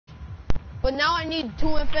but now I need 2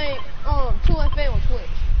 and fame on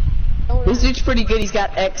Twitch. This dude's pretty good. He's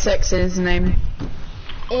got XX in his name.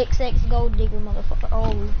 XX Gold Digger, motherfucker.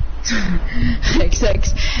 Oh.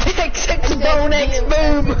 XX Tone X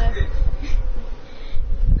Boom.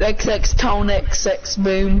 XX Tone XX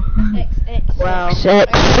Boom. XX. Wow.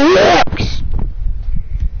 XX.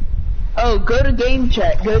 Oh, go to game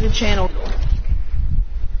chat. Go to channel.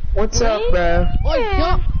 What's up, bro? What?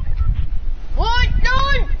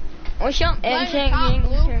 Done! What's up,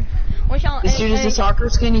 What's up? This dude is a soccer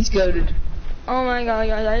skin. He's goated. Oh my god,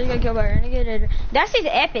 guys, I just got killed by a renegade. That's his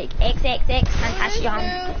epic. XXX Fantastic.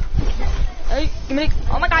 Hey, give me.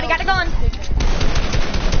 Oh my god, he got a gun.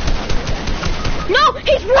 No,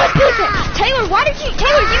 he's one pickaxe. Taylor, why did you?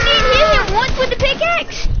 Taylor, you didn't hit him once with the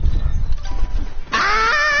pickaxe.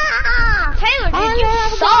 Taylor, dude, you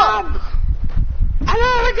suck. I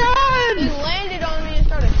got a gun. He landed on me and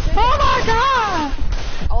started shooting. Oh my god.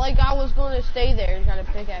 Like I was going to stay there and try to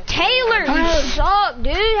pickaxe. Taylor, you suck, dude.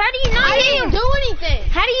 How do you not I hit didn't him? do anything.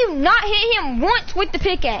 How do you not hit him once with the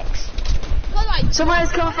pickaxe? Somebody's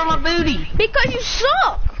coming for my booty. Because you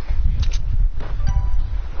suck.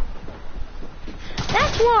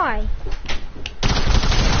 That's why.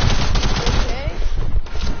 Okay.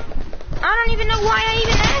 I don't even know why I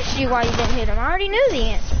even asked you why you didn't hit him. I already knew the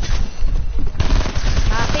answer.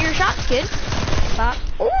 Favorite shots, kid. Pop.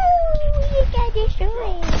 Ooh, you got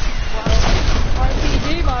destroyed.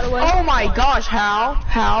 RPG, by the way. Oh my gosh,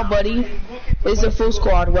 How, buddy? It's a full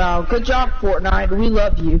squad. Wow, good job, Fortnite. We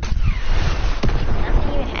love you.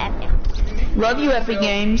 Nothing even happened. Love you, Epic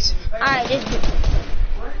Games. Alright,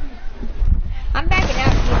 I'm backing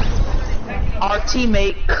out here. Our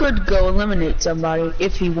teammate could go eliminate somebody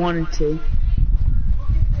if he wanted to.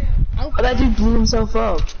 Oh, that dude blew himself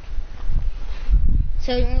up.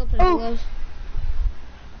 So you're gonna play gloves?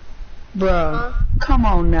 Bruh, come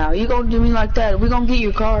on now. You gonna do me like that? We gonna get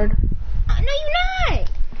your card. No, you're not.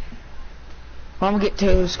 I'm gonna get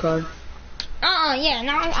Taylor's card. Yeah,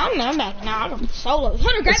 no, I'm back now. I'm gonna be solos.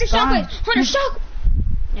 Hunter, grab your shotgun. Hunter, shotgun.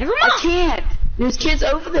 Never mind. I can't. There's kids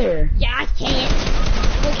over there. Yeah, I can't.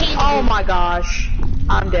 What can you do? Oh my gosh.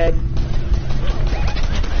 I'm dead.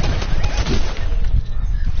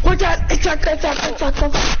 What that? It's like.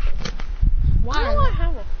 Why? Why do I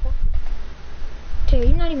have a Taylor,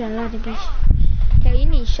 you're not even allowed to be. Taylor, you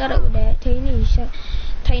need to shut up with that. Taylor, you need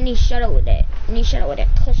to shut up with that. You need to shut up with that.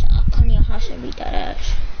 Cause I'll come to your house and beat that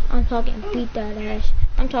ass. I'm talking beat that ass.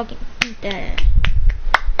 I'm talking beat that ass.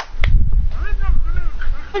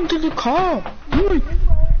 Into the car.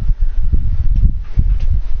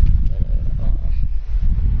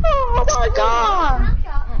 Oh my god.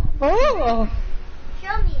 Oh.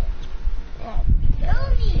 Show me it. Show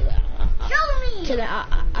me. Show me. Till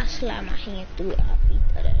I slap my hand through it. I'll beat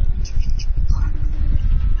that ass.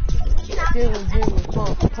 jiggle,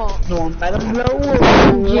 pump. Going by the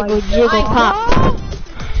blow. Jiggle, pop.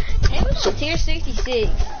 Taylor's on tier 66,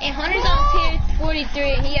 and Hunter's on tier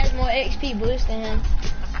 43, and he has more XP boost than him.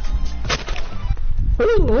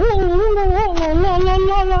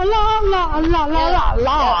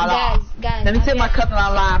 Guys, Let me take my cut la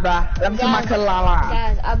la, bruh. Let me take my cut la la.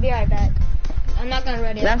 Guys, I'll be right back. I'm not gonna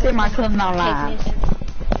read it. Let me take my cut la la. Shut up.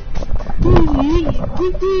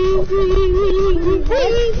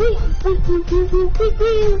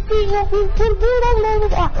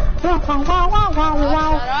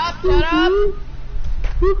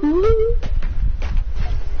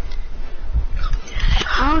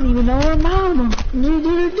 I don't even know where I'm on.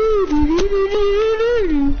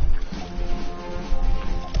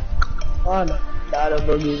 Florida, Florida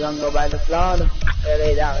boogie gonna go back to Florida.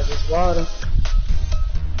 $38 is water.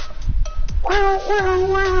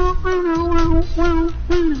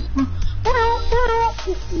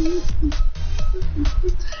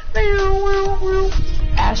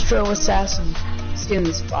 Astro Assassin, skin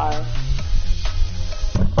this fire.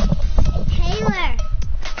 Taylor.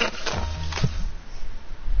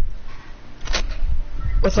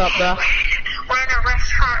 What's up, bro? We're in a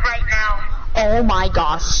restaurant right now. Oh my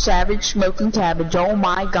gosh, Savage smoking cabbage. Oh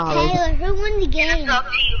my god. Taylor, who won the game? Talk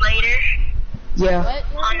to you later, Yeah. What?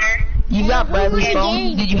 Hunter. You got Bradley's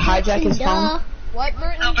phone? Did you hijack his phone? What,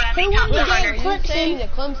 Burton? No, Bradley, Who talk won to the Hunter. game? You saying the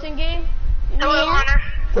Clemson game? Hello, Hunter.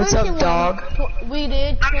 What's up, dog? We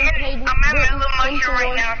did. I'm at Mellow Mushroom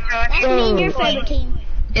right now, so That's me and your favorite team.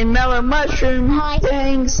 In Mellow Mushroom. Hi.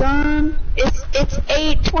 Dang, son. It's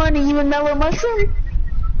 8:20. You in Mellow Mushroom?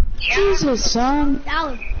 yeah. Jesus, son.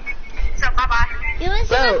 Oh, So, bye-bye. you want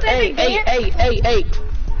to see my Bro, hey. favorite dance?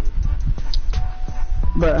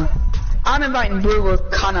 Bruh. I'm inviting Brewer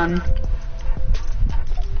Kanan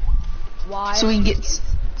Why?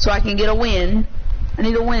 so I can get a win. I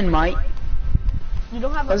need a win, Mike. You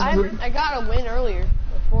don't have a, That's good. I got a win earlier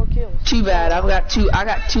with 4 kills. Too bad. I got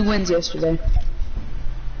two wins yesterday.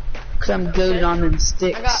 Cause I'm goated on them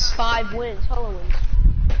sticks. I got 5 wins, hella wins.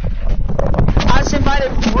 I just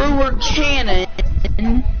invited Brewer Cannon.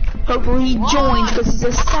 Hopefully he joins because he's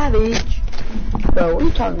a savage. Bro, what are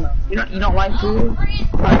you talking about? You don't like Brewer?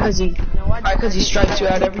 Because he strikes you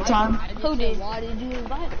out every time? Who did? Why did you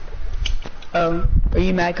invite him? Oh, are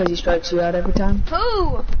you mad because he strikes you out every time?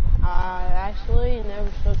 Who? Actually never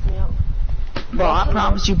struck me out. Bro, I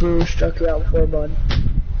promise you Brewer struck you out before, bud.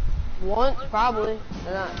 Once, probably.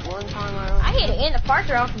 But not one time I don't. I hit it in the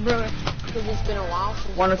Parker off the Brewer. Because it's been a while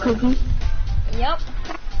since. Want a cookie? Yep.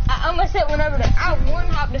 I almost hit one over there. I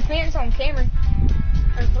one-hop the fence on Cameron.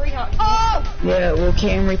 Or 3-hop. Oh! Yeah, well,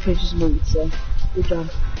 Camry pitches me, so good job.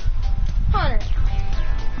 Hunter.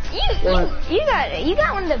 You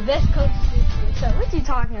got one of the best coaches this year, so what you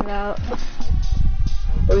talking about?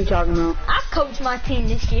 What are you talking about? I coached my team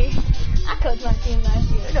this year. I coached my team last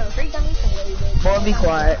year. It was a free dummy thing. Boy, be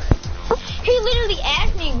quiet. He literally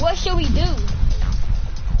asked me, what should we do?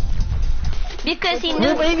 Because he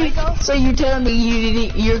knew. Baby, so you're telling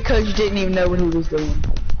me your coach didn't even know what he was doing?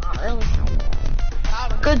 Oh, really?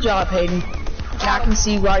 Good job, Hayden. Now I can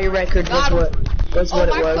see why your record was what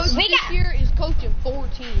it My was. coach this year is coaching 4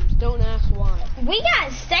 teams. Don't ask why. We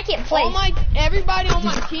got second place. Everybody on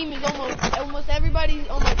my team is almost everybody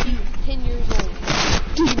on my team is 10 years old.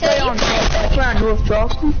 Do you play on North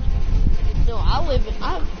Charleston? No, I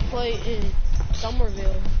play in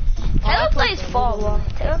Somerville. Taylor plays fall ball.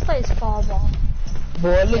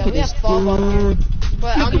 Boy, look Yeah, at we this have fall ball here. dude.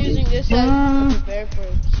 But I'm using this as to prepare for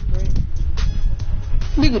spring.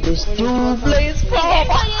 Look at this dude playing ball.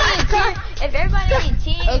 If everybody on your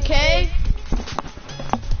team. Okay.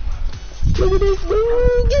 Look at this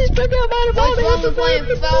dude. Get struck out by the ball. What's wrong with playing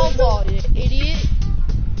foul ball, you idiot?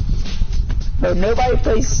 Bro, nobody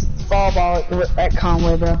plays fall ball at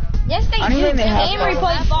Conway, bro. Yes, they I do. don't even have Camry fall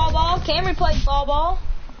played fall ball. Camry played fall ball.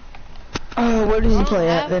 Oh, where does he play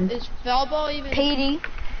at then? Is foul ball even? PD.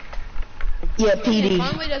 Yeah, PD.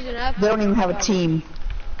 Conway doesn't have. They don't even have a team.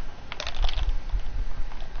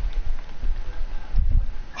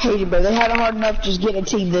 Hated, bro. They had it hard enough just getting a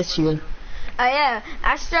team this year. Oh yeah,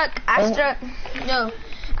 I struck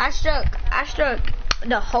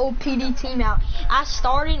the whole PD team out. I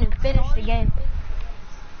started and finished the game.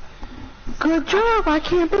 Good job. I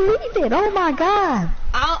can't believe it. Oh my God.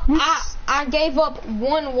 I gave up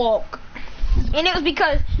 1 walk. And it was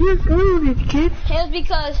because You're good, kid.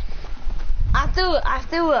 I threw a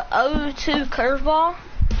 0-2 curveball.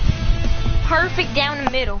 Perfect down the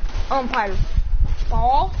middle. Umpire.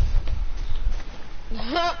 Ball.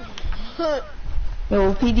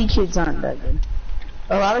 No, PD kids aren't that good.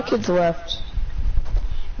 A lot of kids left.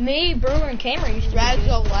 Me, Brewer, and Cameron used to be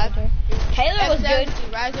Razzo good. left. Taylor was good.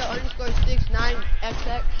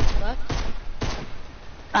 Razzo_69XX left.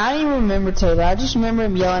 I don't even remember Taylor. I just remember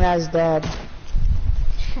him yelling at his dad.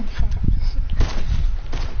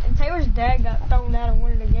 And Taylor's dad got thrown out of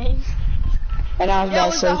one of the games. And I was Yeah,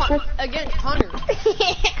 about to say, against Hunter.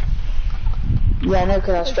 yeah, I know,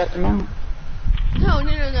 because I struck him out. No.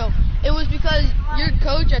 It was because your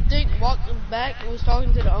coach, I think, walked him back and was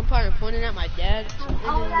talking to the umpire and pointing at my dad.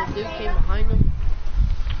 And then the dude came behind him.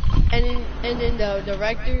 And then the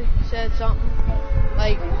director said something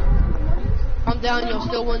like, "Calm down, you'll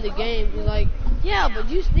still win the game." He's like, "Yeah, but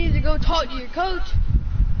you just need to go talk to your coach."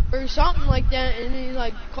 Or something like that. And then he's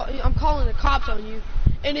like, "I'm calling the cops on you."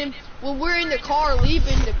 And then when we're in the car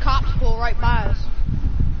leaving, the cops pull right by us.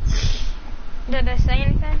 Did they say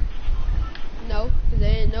anything? No, because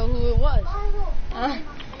they didn't know who it was.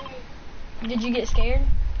 Did you get scared?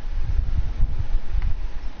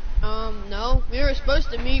 No. We were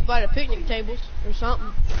supposed to meet by the picnic tables or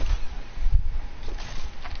something.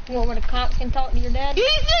 What, where the cops can talk to your dad?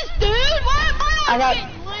 Jesus, dude! Why I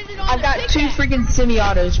got 2 freaking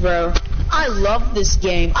semi-autos, bro. I love this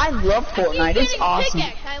game. I love Fortnite. It's awesome.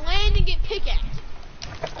 Pickaxe. I land and get pickaxe.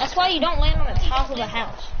 That's why you don't land on the top of the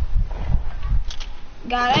house.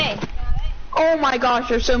 Got A. Oh my gosh,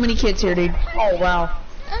 there's so many kids here, dude. Oh wow.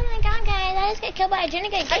 Oh my god, guys, I just got killed by a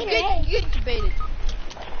Jennifer. I get debated.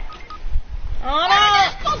 Oh no!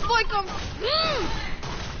 That smells like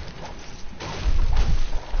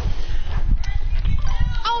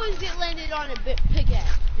I always get landed on a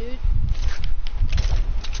pickaxe, dude.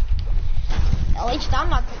 At least I'm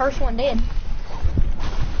not the first one dead.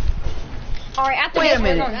 Alright, after Wait this a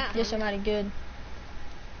we're minute. gonna do somebody good.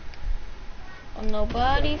 Oh,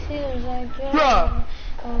 nobody feels like that. Bruh.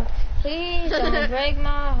 Oh, please don't break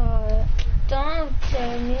my heart. Don't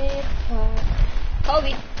tear me apart.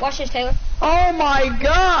 Kobe, watch this, Taylor. Oh my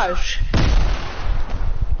gosh.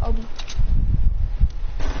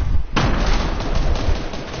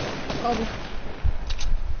 Kobe.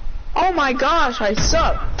 Oh my gosh, I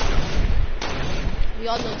suck. We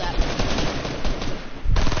all know that.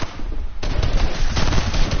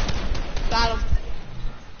 Got him.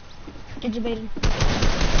 Did you bait him?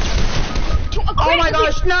 Oh my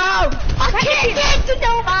gosh, no! I can't get to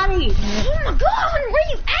nobody! Oh my god, where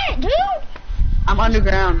you at, dude? I'm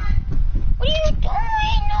underground. What are you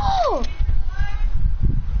doing? No!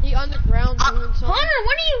 He underground doing something. Hunter,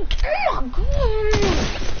 what are you doing? Oh my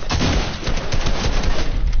god.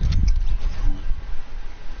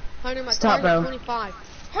 Hunter, my Stop, target bro. 25.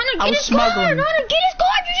 Hunter, I get was his card! smuggling. Hunter, get his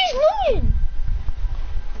card! You're just looting!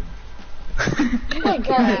 Oh my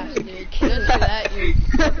god. Yeah, dude. Don't do that, you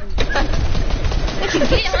fucking What you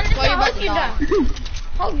get, Hunter? Why you about Hope to you die? die.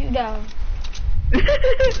 Hope you die.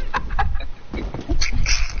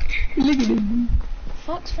 Look at him.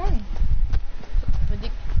 Fuck's funny. My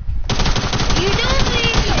dick. You doing me?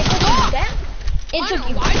 It took you down. It Hunter, took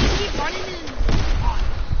you. why do you keep running in?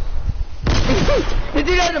 The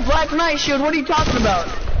dude has a black knight shield. What are you talking about?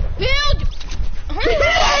 Build! Hunter, what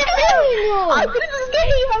are you doing? I'm good at this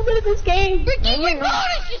game. I'm good at this game. Freaking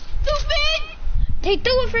bonus, you stupid! They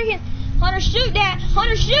threw a freaking. Hunter, shoot that!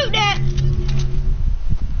 Hunter, shoot that!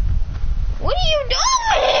 What are you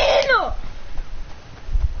doing?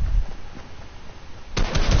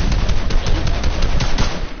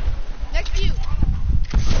 Next to you.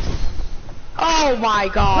 Oh my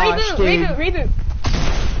gosh, Reboot, dude. reboot.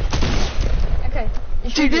 Okay.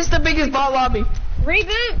 Dude, this is the biggest bot lobby.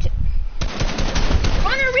 Reboot!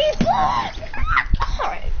 Hunter, reboot!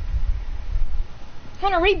 Alright.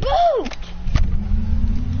 Hunter, reboot!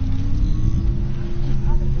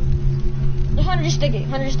 Hunter, just stick it.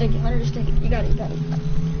 Hunter, just stick it. Hunter, just stick it. You got it, you got it.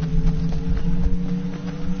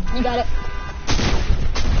 You got it.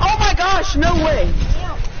 Oh my gosh, no way.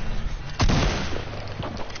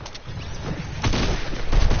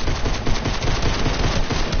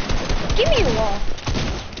 Give me your wall.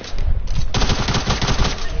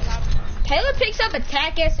 Taylor picks up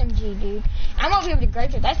attack SMG, dude. I'm over here with the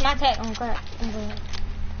great. That's my attack. Oh crap.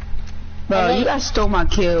 Bro, you guys stole my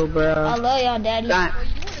kill, I bro. love y'all, daddy. Well,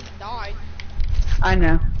 you would have died. I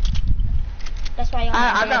know. That's why y'all.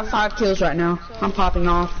 I got 5 kills right now. I'm popping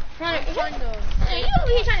off. Hunter, I'm trying to... you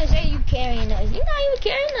over here trying to say you carrying us. You're not even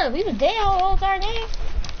carrying us. We was dead all entire day.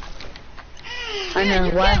 I know.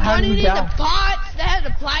 You Why? kept How did running you into die? bots that had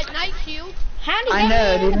a black knight shield. How did I that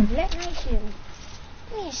know, have a dude. black knight shield?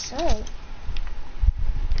 You suck.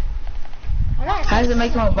 I'm not How does it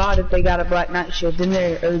make them a bot if they got a black knight shield? Then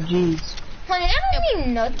they're OGs. Honey, that don't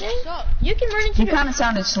mean nothing. Suck. You can run into You kind of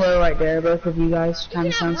sounded slow right there. Both of you guys You kind can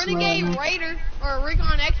of have sound slow. Right Renegade now. Raider or a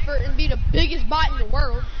Recon Expert and be the biggest bot in the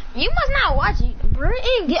world. You must not watch it.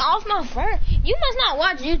 Hey, get off my phone. You must not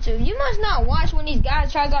watch YouTube. You must not watch when these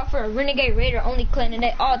guys try to go for a Renegade Raider only clan and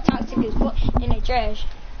they all toxic as fuck and they trash.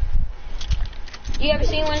 You ever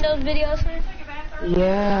seen one of those videos, honey?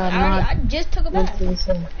 Yeah, I just took a bath.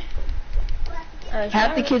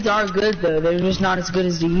 Half the kids are good though. They're just not as good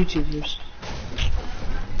as the YouTubers.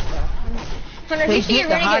 Hunter, if They you see a get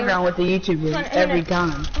the high Renegade ground with the YouTubers Hunter, every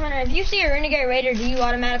time. Hunter, if you see a Renegade Raider, do you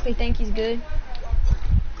automatically think he's good?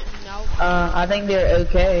 No. I think they're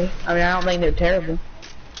okay. I mean, I don't think they're terrible.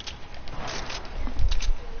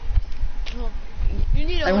 You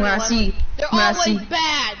need to And when learn I a see, lesson. They're when I always see,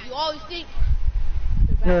 bad. You always think.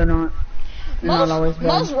 no, they're not. They're not always bad.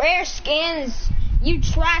 Most rare skins, you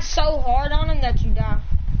try so hard on them that you die.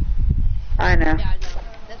 I know. Yeah, I know.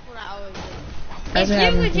 That's what I always do. That's If what you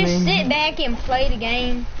happens would to just me. sit back and play the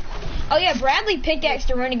game. Oh yeah, Bradley pickaxed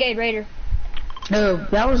the Renegade Raider. No,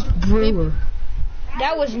 that was Brewer.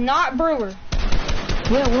 That was not Brewer.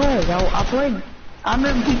 Yeah, it was. I played. I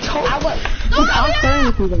remember he told. I was. I was playing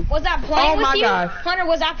with you. Then. Was I playing Oh with my you? gosh. Hunter,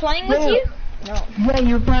 was I playing with Yeah. you? No. Yeah,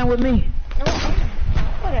 you were playing with me. No.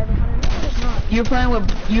 Whatever, Hunter. No, it's not. You were playing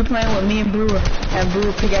with me and Brewer, and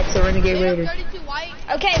Brewer pickaxed the Renegade They have Raider. 32 white.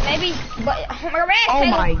 Okay, maybe. But Red, Oh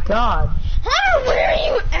Taylor. my god. Hunter, where are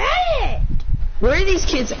you at? Where are these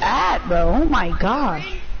kids at, bro? Oh my gosh.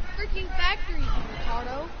 Freaking factories, you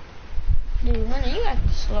retardo. Dude, Hunter, you got to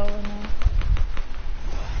slow now.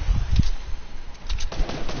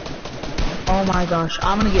 Oh my gosh.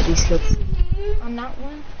 I'm gonna get these kids. I'm not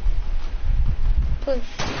one. Push.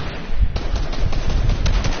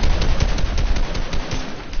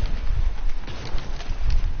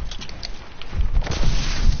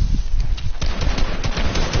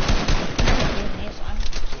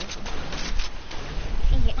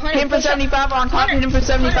 Hit him for 75 on top, hit him for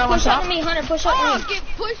 75 on push up top. to me, Hunter, push up Oh, to me. get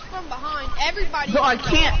pushed from behind. Everybody. Bro, I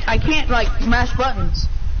can't like mash buttons.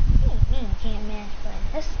 Can't mash button.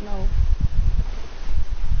 That's slow.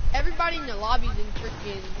 Everybody in the lobby's in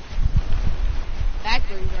freaking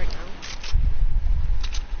factories right now.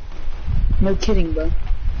 No kidding, bro.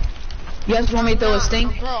 You guys want me to throw a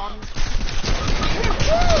stink? Bro,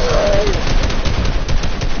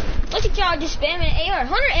 Look at y'all just spamming AR.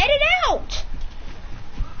 Hunter, edit out!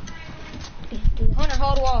 Dude, Hunter,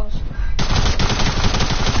 hold walls.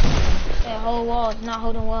 Yeah, hold walls, not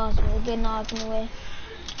holding walls, but a good knock in the way.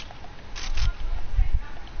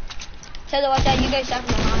 Taylor, watch out, you guys shot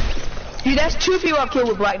from behind. Dude, that's 2 people I killed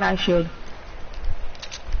with Black Knight Shield.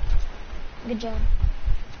 Good job.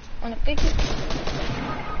 Wanna fix it?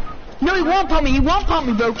 No, he won't pump me. He won't pump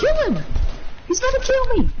me, bro. Kill him. He's gonna kill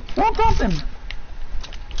me. Won't pump him.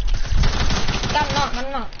 Got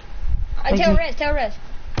him knocked. Thank Tail you. res.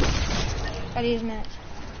 Gotta use match.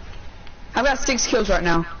 I've got 6 kills right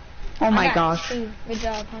now. Oh my gosh. 2. Good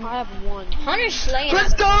job, Hunter. I have 1. Hunter's slaying.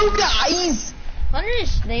 Let's go, guys. Hunter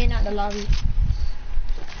is staying out the lobby.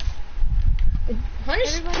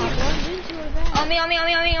 Hunter's Everybody runs into her back. on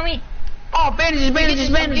me. Oh, bandages.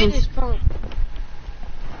 Bandage pump.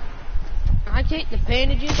 I take the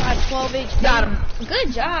bandages. I have 12 HP. Got him.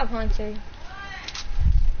 Good job, Hunter.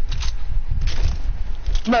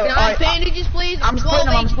 Bro, Can I have bandages, please? I'm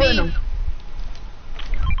 12 splitting them.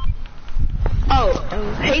 Oh,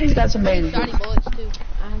 Hayden's got some bandages. Shotty bullets too.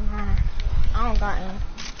 I don't got any.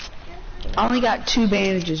 I only got 2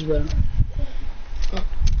 bandages, bro.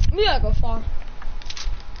 We gotta go far.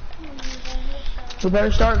 We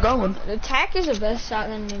better start going. The TAC is the best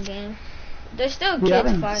shotgun in the game. There's still Dude, I've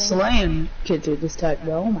kids been fighting. slaying kids with this tech,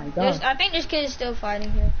 bro. Oh my god. I think there's kids still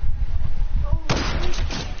fighting here.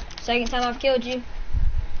 Second time I've killed you.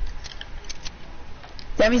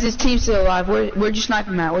 That means this team's still alive. Where'd you snipe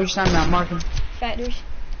him at? Where'd you snipe him at? Mark him. Factors.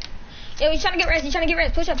 Yo, he's trying to get res.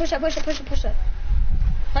 Push up.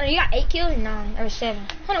 Hunter, you got 8 kills or 9? Or 7?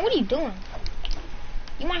 Hunter, what are you doing?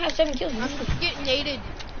 You might have 7 kills. I'm getting naded.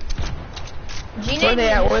 Where they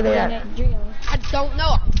at? I don't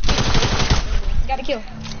know. Got a kill.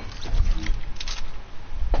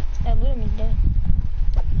 That blue me's dead.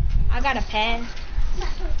 I got a pad.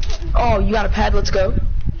 Oh, you got a pad. Let's go.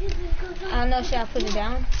 I don't know, should I put it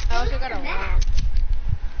down? I also got a launch.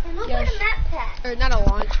 Yes. Or not a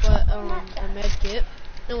launch, but a med kit.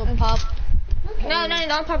 Then we'll pop. No,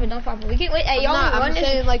 don't pop it. We can wait. Hey, y'all want to I'm run this?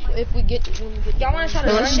 saying like if we get Y'all want to try to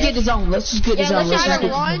No, run let's just get the this? zone. Let's just get the Yeah, zone. let's try Let's to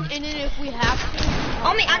just get run, and then if we have to.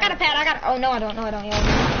 Oh, me, I got a pad. Oh, no, I don't. Yo.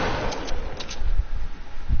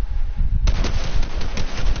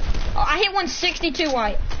 Oh, I hit 162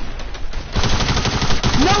 white.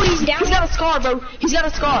 No, he's got a scar, bro. He's got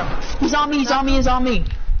a scar. He's on me.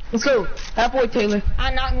 Let's go. That boy, Taylor.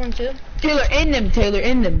 I knocked one too. Taylor, end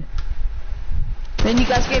them. Then you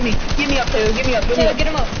guys get me up, Taylor. Get me up. Taylor, get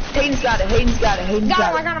him up. Hayden's got it. Got him.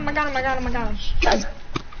 I got him. Guys,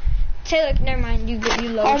 Taylor, never mind. You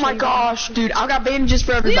low. oh my gosh, dude. I got bandages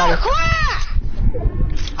for everybody.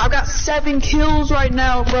 I've got 7 kills right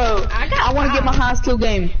now, bro. I want to get my highest kill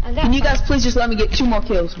game. Can you guys please just let me get 2 more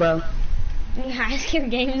kills, bro? Your highest kill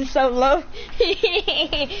game is so low.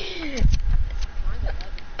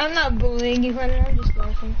 I'm not bullying you, honey. I'm just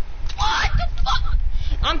laughing. What the fuck?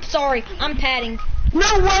 I'm sorry. I'm padding.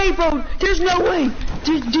 No way, bro. There's no way.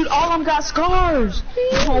 Dude, all of them got scars.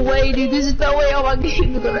 No way, dude. This is no way all my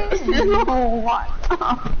games are gonna end. Oh my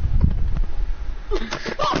god.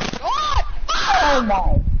 Oh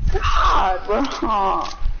my god,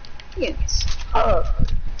 bro. It's tough.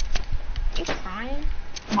 You crying?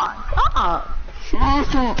 My god.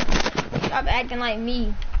 Stop acting like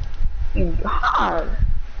me. God.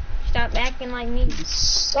 Stop acting like me. You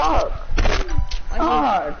suck. Like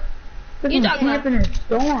God. You talking about- in a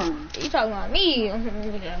storm. you talking about me? I'm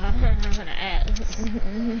gonna ask.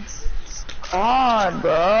 God,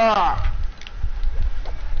 bro.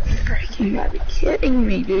 You gotta be kidding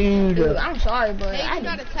me, dude. Dude, I'm sorry, but I He's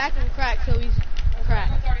got attack and crack, so he's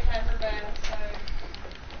cracked.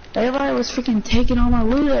 Everybody was freaking taking all my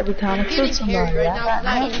loot every time I He's killed getting carried somebody. right now. He's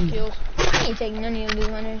not getting kills. I ain't taking none of your loot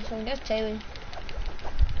hunters, so that's Taylor.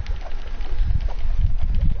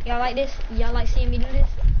 Y'all like this? Y'all like seeing me do this?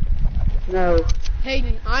 No.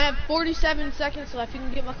 Hayden, I have 47 seconds left. You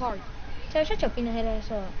can get my card. Taylor, shut your peanut head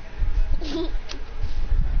ass up.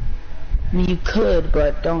 I mean, you could,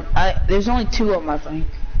 but don't. There's only 2 of them, I think.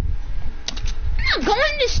 I'm not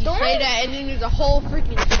going to storm. Say that, and then there's a whole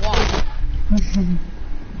freaking squad.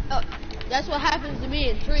 That's what happens to me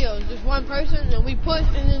in trios. There's one person, and we push,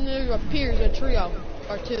 and then there appears a trio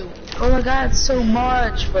or 2. Oh my god, so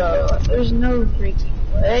much, bro. There's no freaking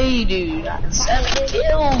way, dude. I got 7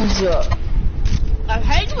 kills.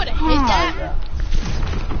 Hayden would have hit that.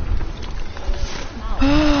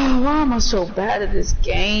 Why am I so bad at this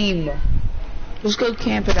game? Just go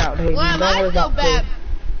camp it out, Hayden. Why am Don't I worry so about bad? kills.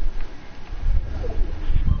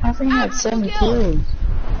 I think I had 7 kills.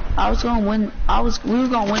 I was gonna win. We were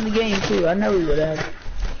gonna win the game too. I know we would have.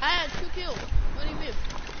 I had 2 kills. What do you mean?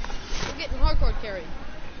 I'm getting hardcore carried.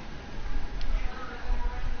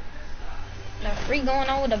 The free going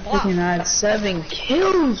on with the block. Freaking I had 7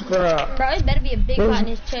 kills, bro. Bro, this better be a big There's- pot in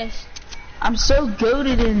his chest. I'm so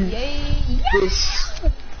goated in Yay. this.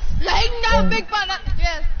 Like, no, big butt up the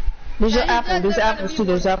chest. There's Yeah, an he apple. does There's that apples when too. he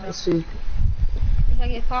There's wants apples too. If I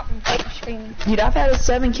get popped and take screaming. Dude, I've had a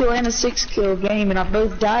 7 kill and a 6 kill game, and I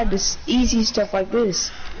both died to easy stuff like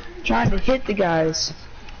this. Trying to hit the guys.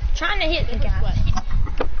 Trying to hit the guy.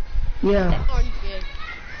 What? Yeah, Oh, you did.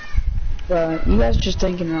 but you guys are just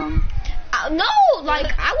thinking wrong. No,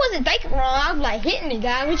 like, I wasn't thinking wrong. I was like hitting the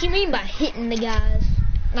guy. What you mean by hitting the guys?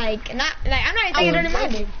 Like, not, like, I'm not even thinking nothing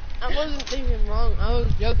about it. I wasn't thinking wrong. I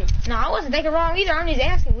was joking. No, I wasn't thinking wrong either. I'm just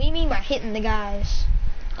asking, what do you mean by hitting the guys?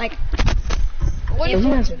 Like, What do Yeah, you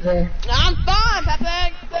you guys are there. I'm fine,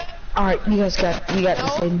 Pepe. Alright, you guys got this,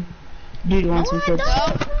 Hayden. Dude wants some kills.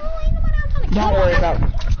 Don't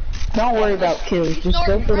worry about kills. Just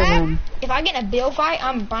go for the win. if I get in a bill fight,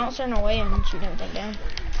 I'm bouncing away and shooting everything down.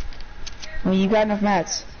 Well, you got enough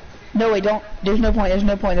mats. No, wait, don't. There's no point. There's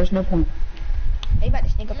no point. There's no point. They about to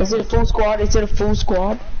sneak up. Is it a full squad? Is it a full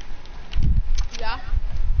squad? Yeah.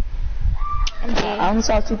 I'm I dead. only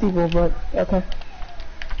saw 2 people, but okay.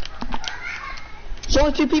 It's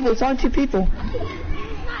only 2 people. It's only 2 people.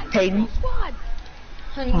 Hayden. Squad.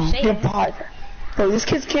 Honey, you Oh, say good that. pot. Bro, this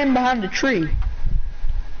kid's camping behind the tree.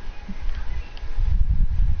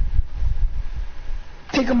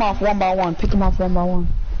 Pick them off one by one. Pick them off one by one.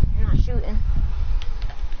 I'm not shooting.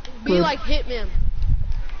 Be Good. like Hitman.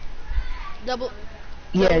 Double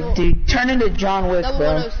Yeah, dude. Turn into John Wick, bro.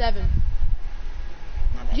 107.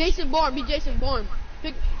 Jason Bourne. Be Jason Bourne.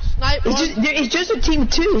 Pick snipe. It's just a team of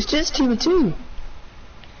 2. It's just a team of 2.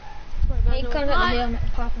 He comes up the hill and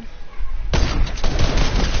popping.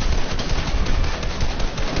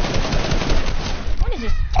 What is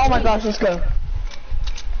this? Oh my gosh, let's go.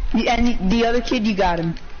 And the other kid, you got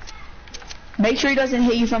him. Make sure he doesn't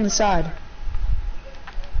hit you from the side.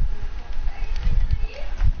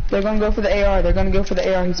 They're gonna go for the AR. They're gonna go for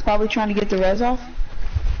the AR. He's probably trying to get the res off.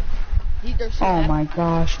 Oh my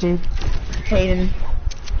gosh, dude. Hayden.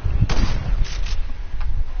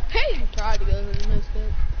 Hey, tried to go for the missed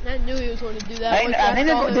it. I knew he was going to do that. I think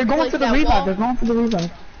they're going for the revive. They're going for the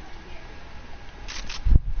revive.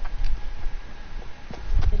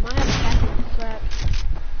 They might have a tactical crap.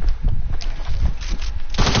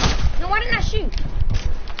 No, why didn't I shoot?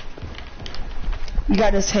 You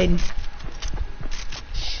got this, Hayden.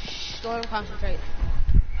 Don't concentrate.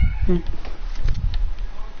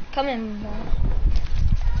 Come in, boy.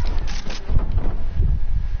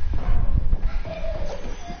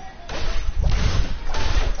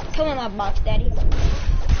 Come in my box, daddy.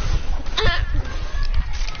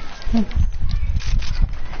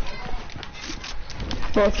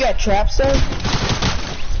 Bro, if you got traps though.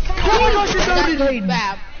 Come Oh my on, gosh, you're goated, Hayden.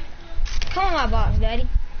 Bad. come in my box, daddy.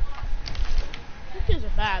 These kids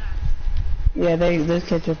are bad. Yeah, those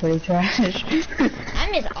kids are pretty trash. I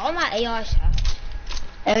miss all my AR shots.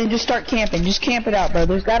 And then just start camping. Just camp it out, bro.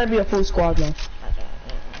 There's gotta be a full squad though.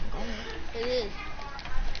 It is.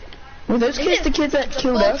 Were those Is kids it the kids that The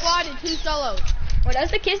killed full us? squad and 2 solos. Well,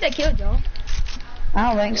 that's the kids that killed y'all. I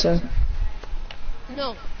don't think so.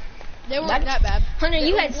 No. They weren't What? that bad. Hunter,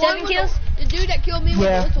 you had One 7 was kills? The dude that killed me was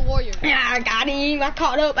Yeah. a little warrior. Yeah, I got him. I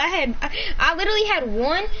caught up. I literally had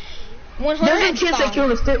one. Those are the kids that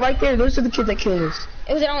killed us. They're right there. Those are the kids that killed us.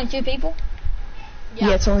 Was it only 2 people?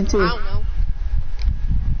 Yeah, it's only 2. I don't know.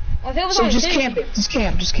 Well, if it was So only just 2, camp it. Just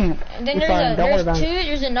camp. Just camp. and then You're fine. Don't worry there's about 2. it.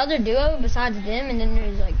 There's another duo besides them, and then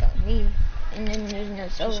there's like me, and then there's no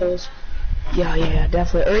solo. So it's, yeah,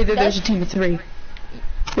 definitely. Or either there's a team of 3.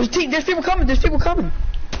 There's people coming. There's people coming.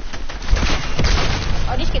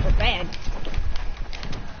 Oh, these kids are bad.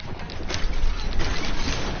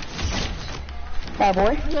 Bad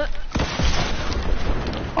boy.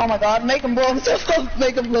 Oh my god, make him blow himself up.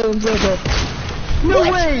 Make him blow himself up. No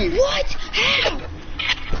way! What? How?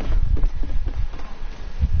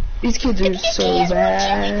 These kids are so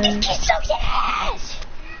bad. These kids suck ass.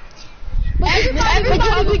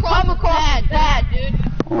 Everybody come across bad, dude.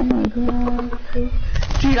 Oh my god.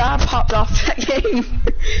 Dude, I popped off that game.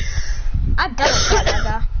 I better shot that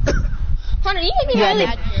guy. Hunter, you didn't Yeah, really.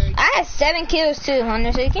 Bad Jerry. I had 7 kills too,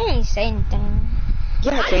 Hunter, so you can't even say anything.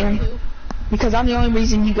 Yeah, I I can. do. Because I'm the only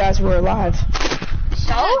reason you guys were alive.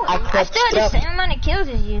 So I crept still had the up. same amount of kills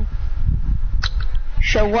as you.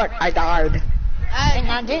 Show what? I died. And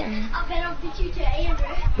I didn't.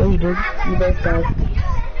 Yeah, you did. You both died.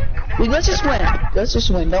 Wait, let's just win. Let's just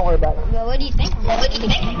win. Don't worry about it. Well, what do you think?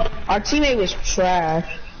 Our teammate was trash.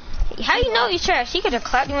 How you know he's trash? He could have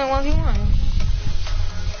clapped you in 1v1.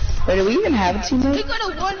 Wait, do we even have a He teammate? could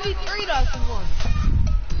have 1v3'd us in one.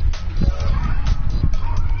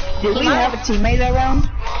 Did we have a teammate that round?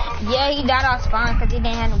 Yeah, he died off spawn because he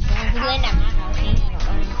didn't have no gun. He landed at my house. He didn't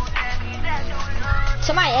have no gun.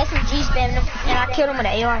 Somebody SMG spammed him, and I killed him with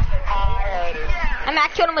an AR. I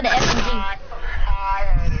killed him with the SMG.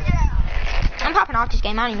 I'm popping off this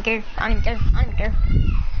game. I don't even care. I don't even care.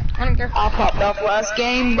 I popped off last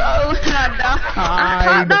game, bro. I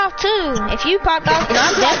popped off too. If you popped off, then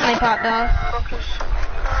I'm definitely popped off.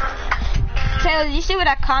 Taylor, did you see what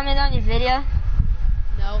I commented on your video?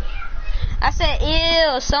 No. I said,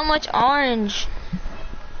 ew, so much orange.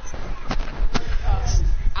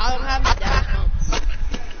 I don't have my dad's phone.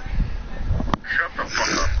 Shut the fuck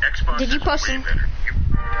up. Xbox Did you is post way it? better.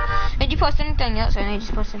 Did you post anything else, or no, you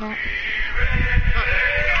just posted that?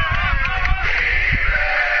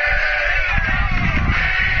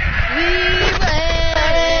 We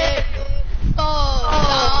ready.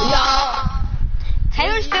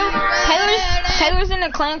 Taylor's in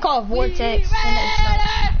a clan called Vortex.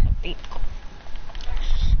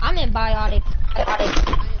 I'm in Biotic.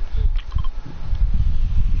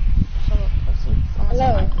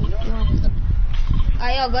 Hello.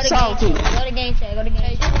 Alright, yo, go to game chat. Go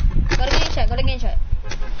to game chat.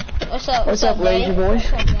 What's up, Laser Boy?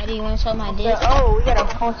 What's up, Daddy? You wanna suck my dick? Oh, we got a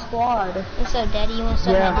whole squad. What's up, Daddy? You wanna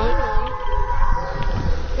suck my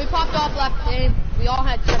We popped off last game. We all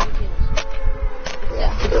had 7 kills.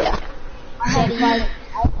 Yeah. dick?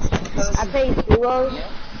 I played duos.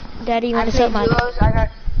 Daddy, you wanna suck my dick? I got.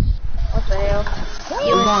 What the hell?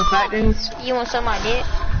 You We're want- going factories. You wanna suck my dick?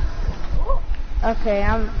 Okay,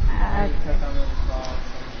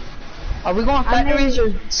 Are we going factories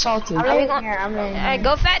or salty? Are we going? Alright,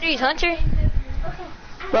 go factories, Hunter.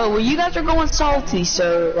 Bro, well, you guys are going salty,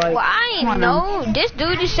 so like. Well, I ain't know. This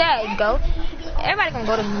dude just said go. Everybody gonna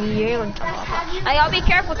go to me. Hey, y'all be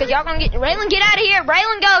careful, cause y'all gonna get. Raylan, get out of here.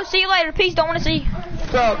 Raylan, go. See you later. Peace. Don't wanna see you.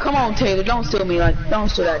 Bro, come on, Taylor. Don't steal me. Don't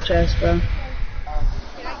steal that chest, bro. Can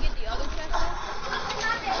I get the other chest?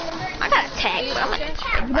 I got a tag, but I'm gonna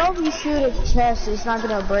tag. You know if you shoot a chest, it's not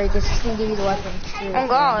gonna break. It's just gonna give you the weapon. On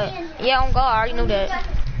God. Yeah, on God. I already knew that.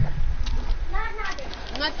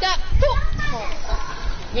 Not that.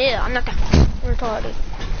 Yeah, I'm not that retarded.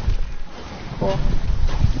 Cool.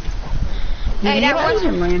 Hey, that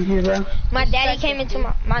one. Land here, bro. My daddy came into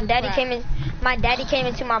my daddy came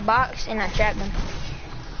into my box and I trapped him.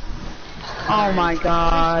 Oh my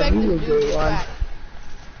God, you a good one.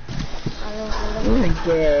 You a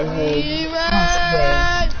gay. We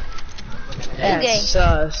ready. That's gay.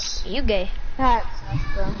 sus. You gay.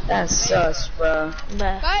 That's sus, bro.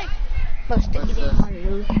 But Fight. most of it is on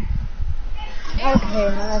you. Okay,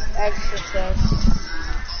 that's extra sus.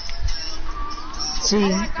 See,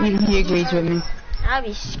 he agrees with me. I'll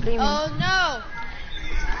be screaming. Oh no.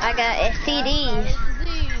 I got STDs.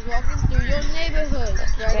 Disease walking through your neighborhood.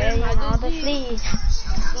 Spreading Spreading all my the disease. fleas.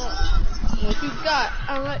 What you got?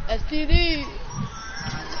 I'm like STD.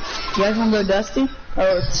 You guys wanna go dusty?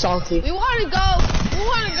 Or salty? We wanna go.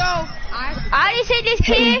 I just hit this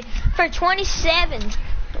kid for 27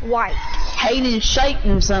 white. Hayden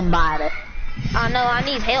shaking somebody. I know I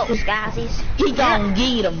need help, guys. He gon'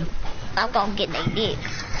 get him. I'm gonna get their dick.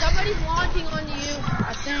 Somebody's launching on you.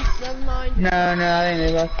 I think. Never mind. No, I think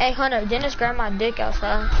they left. Hey Hunter, Dennis grabbed my dick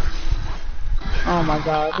outside. Oh my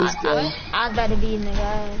God, he's good. I was about to be in the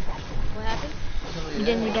guy. What happened?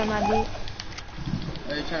 Dennis grabbed my dick.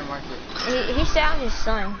 He said I'm his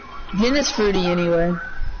son. Dennis fruity anyway.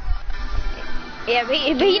 Yeah, but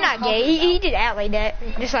he not gay. He just act like that.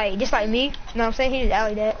 Just like me. You know what I'm saying? He just act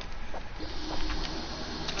like that.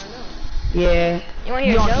 Yeah. You wanna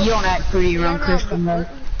hear a joke? You don't act fruity around Kristen though,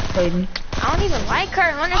 Hayden. I don't even like her.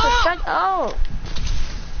 Hunter, shut up.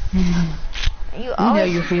 You You know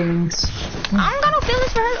always. your feelings. I don't got no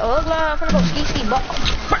feelings for her. Oh, I'm gonna go ski, but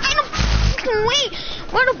ain't no fucking way.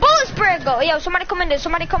 Where the bullet spread go? Yo, somebody come in to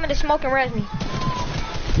smoke and res me.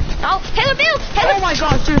 Oh, Taylor Bill! Taylor! Oh my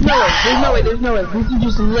gosh, there's no way. This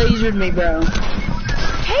just lasered me, bro.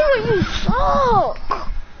 Taylor, you suck!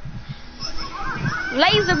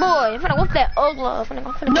 Laser boy, I'm finna whoop that Ogla.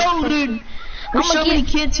 No, dude. There's so many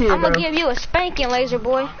kids here, I'm bro. gonna give you a spanking, Laser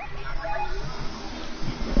boy.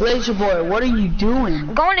 Laser boy, what are you doing?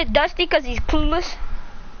 I'm going to Dusty because he's clueless.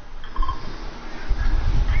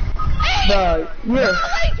 Bro, you're...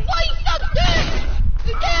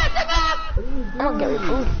 I'm gonna get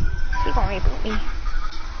rebooted. He gonna reboot me.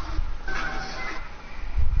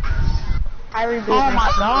 I rebooted. Oh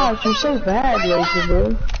my gosh, you're so bad, Rachel, bro.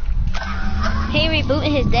 He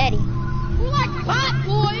rebooting his daddy. Who like pot,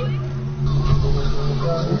 boy?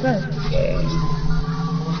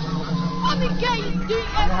 I'm engaged, dude.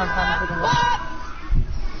 What?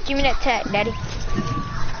 Give me that tag, daddy. Give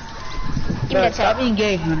me Bro, that stop tag. being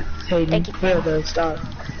gay, Hayden. Thank you. Bro, though, stop.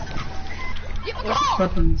 Give me the car.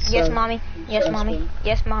 Fucking Yes, suck. mommy. Yes, Yes, mommy. ma'am.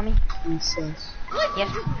 Yes, mommy. Fucking sus.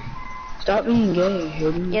 Yes. Stop being gay,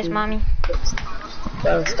 Hayden. Yes, mommy.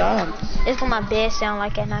 Bro, stop. This is what my bed sound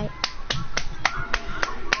like at night.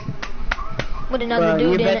 With another Bro,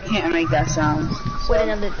 your dude in bed it. can't make that sound.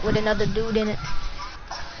 With another dude in it.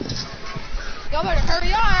 Y'all better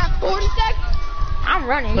hurry on. I have 40 seconds. I'm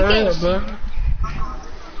running. You Hurry can't up, see. bro.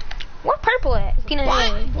 Where purple at? Peanut What,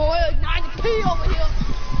 head. boy? 90p over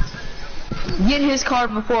here. Get his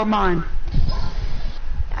card before mine.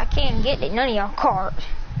 I can't get none of y'all cards.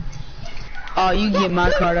 Oh, you can get my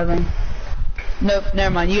card, I think. Nope,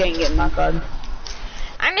 never mind. You ain't getting my card.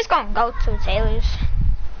 I'm just gonna go to Taylor's.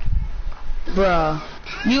 Bruh.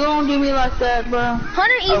 You gonna do me like that, bro?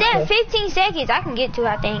 Hunter, he's Okay. at 15 seconds. I can get to,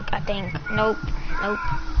 I think. Nope.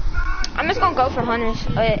 I'm just gonna go for Hunter's.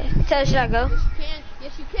 Taylor, should I go?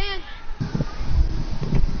 Yes, you can.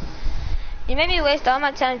 You made me waste all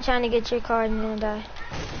my time trying to get your card and then die.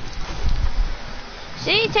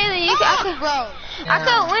 See, Taylor, you Oh, bro. I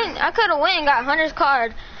could have went and got Hunter's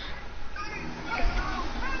card.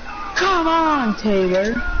 Come on,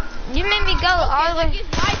 Taylor. You made me go all the way. It's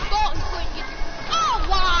my fault you couldn't get. Oh,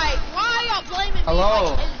 why? Why y'all blaming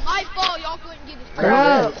Hello? me? Like, it's my fault y'all couldn't get this.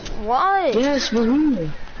 Bro, what? Yes, we're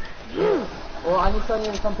here. Well, I need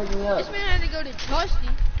someone to come pick me up. This man had to go to Dusty.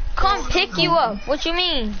 Come pick you up. What you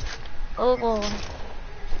mean? Oh, boy.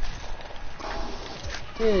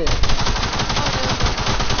 Dude.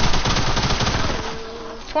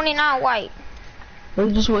 29 white.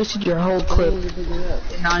 We just wasted your whole clip. Someone to pick me up.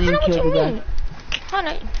 Not even Hunter, what killed you the guy. mean?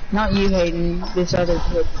 Hunter, Not you, Hayden. This other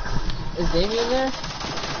kid. Is Damien there?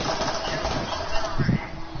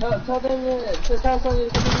 Tell Damien, tell someone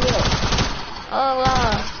to pick me up. oh,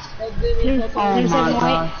 Tell Damien, tell Oh someone. my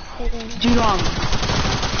god. Dude,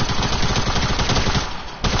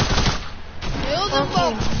 Kill them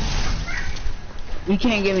both. you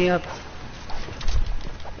can't get me up.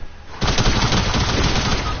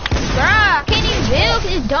 bruh, can't even build.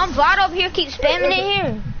 This dumb bot up here keeps spamming in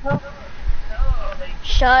here.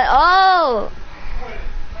 Shut up.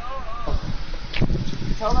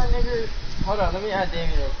 Tell that nigga. Hold on, let me add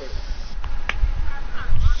Damien real quick.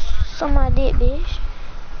 Somebody did, bitch.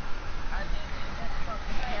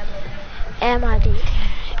 And my dick.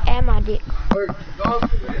 And my dick. Or go up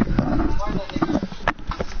to the. Find that nigga.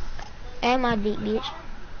 And my dick, bitch.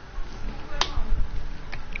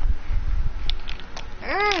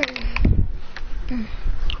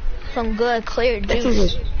 Some good clear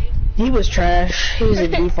juice. He was trash. He was a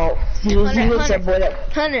default. He was that boy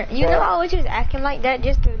that. Hunter, you know I was just acting like that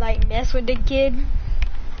just to like mess with the kid.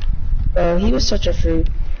 He was such a fruit.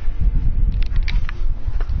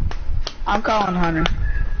 I'm calling Hunter.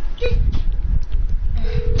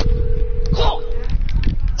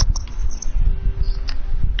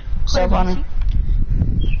 What's up, Hunter?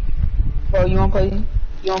 Bro, you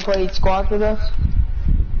wanna play squad with us?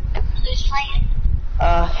 Who's playing?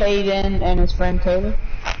 Hayden and his friend Taylor.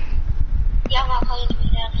 Yeah, I'm not playing with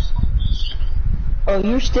you now. Oh,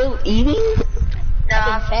 you're still eating? No,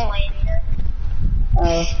 I'm fat. playing here.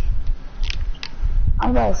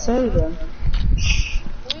 I'm about to say though.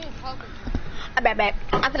 Who you talking I bet back.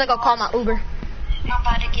 I'm gonna go call my Uber. I'm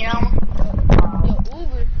about to get on. to? Yo,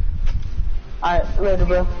 Uber. Alright, later,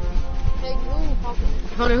 bro. Hey, who you talking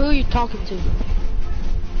to? Hunter, who are you talking to?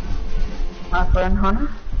 My friend Hunter?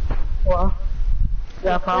 Well, you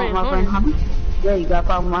got a problem with my friend Hunter? Yeah, you got a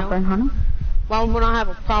problem with my friend Hunter? Why would I have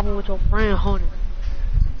a problem with your friend Hunter?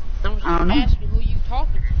 I'm just I don't know. asking who you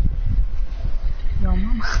talking to. Yo,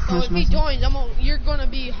 mama. So if he joins, you're gonna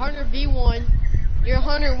be Hunter V1, you're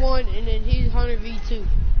Hunter 1, and then he's Hunter V2.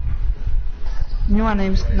 You know my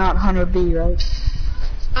name's not Hunter B, right?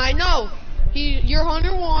 I know. You're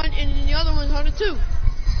Hunter 1, and then the other one's Hunter 2.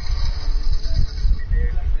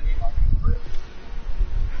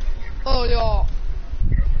 Oh, y'all.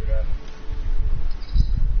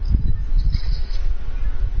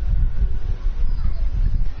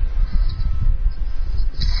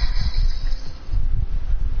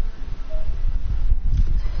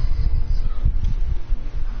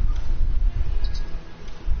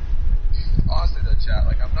 Honestly, though, chat,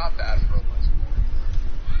 like, I'm not bad for a bunch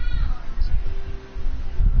of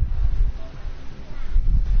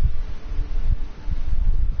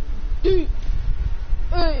Dude.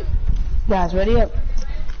 Hey. Guys, ready up.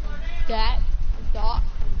 That.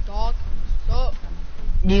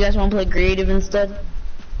 Do you guys want to play creative instead?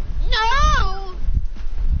 No!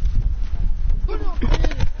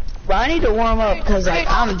 But I need to warm up because like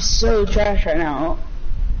I'm so trash right now.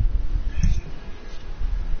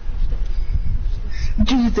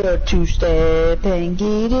 Do the two-step and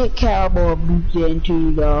get it, cowboy boots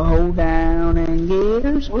into the hold down and get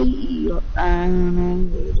her sweet up down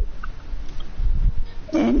and get it.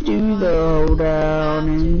 And do the hold down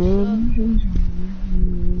and get her.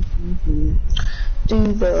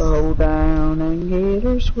 Do the hold down and get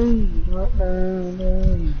her sweet up down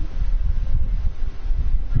and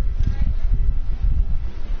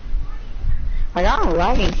like I'm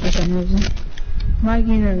lagging for some reason. I'm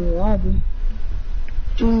lagging in the lobby.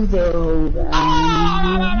 Do the hold down.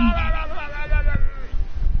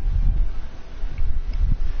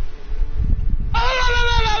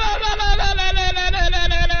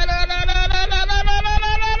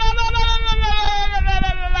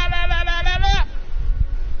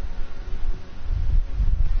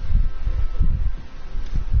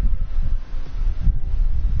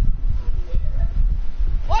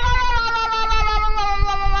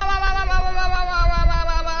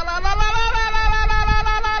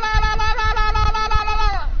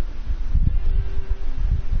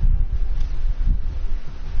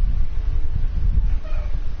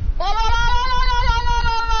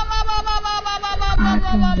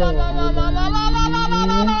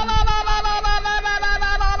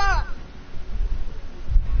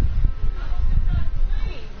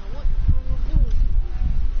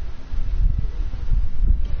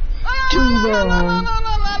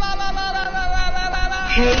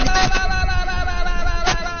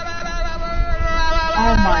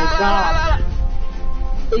 Oh my god.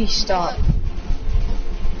 Please stop.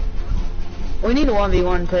 We need a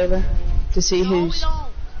 1v1, Taylor, to see who's...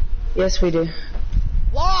 Yes, we do.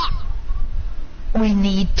 What? We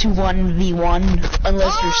need to 1v1,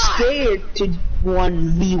 unless you're scared to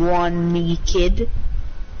 1v1 me, kid.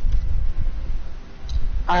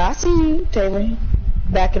 Alright, I see you, Taylor.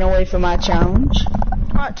 Backing away from my challenge.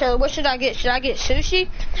 Alright, Taylor, what should I get? Should I get sushi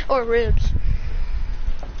or ribs?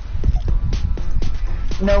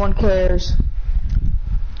 No one cares.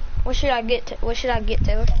 What should I get? What should I get,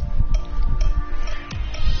 Taylor?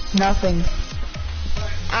 Nothing.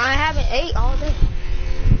 I haven't ate all day.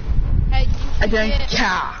 Hey, I don't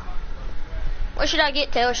care. What should I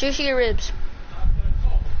get, Taylor? Sushi or ribs?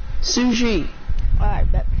 Sushi.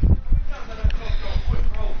 Alright, bet.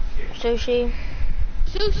 Sushi.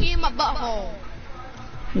 Sushi in my butthole.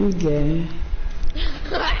 You gay.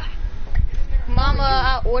 Mama,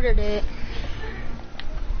 I ordered it.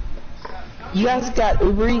 You guys got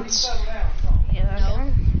Uber Eats? Yeah,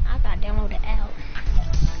 no. I gotta download the app.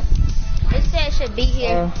 It said it should be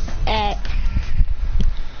here at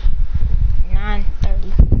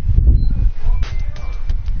 9:30.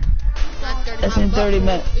 That's in 30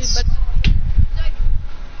 minutes.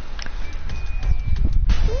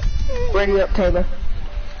 Ready up, Taylor.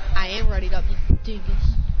 I am ready up, you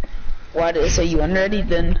dingus. Why did it say you unready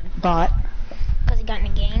then, bot? Because it got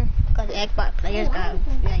in the game. Because the Xbox players got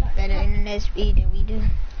like better internet speed than we do.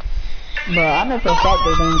 Bro, I know for a fact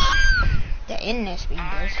they don't. The internet speed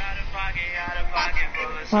does.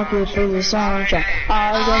 Pocket for the sunshine.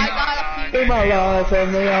 I got in my life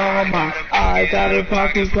and they all mine. I got a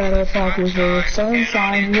pocket for the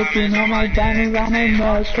sunshine. Looking on my diamonds on my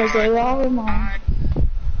nuts cause they all mine.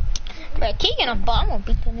 Bro, Keegan a bum will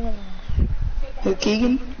beat the nigga. Who,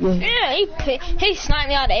 Keegan? Yeah. Yeah, he sniped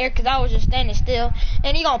me out of the air because I was just standing still.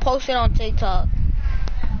 And he gonna post it on TikTok.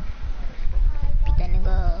 Beat that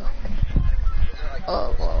nigga.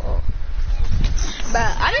 Oh.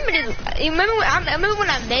 But I remember when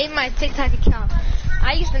I made my TikTok account.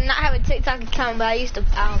 I used to not have a TikTok account, but I used to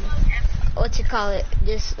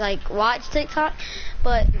just like watch TikTok.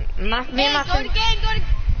 But my friend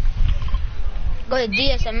go to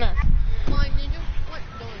DSMF.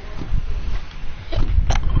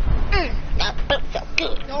 That felt so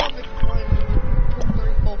good.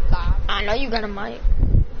 I know you got a mic.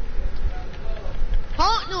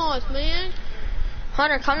 Talk to us, man.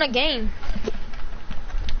 Hunter, come to game.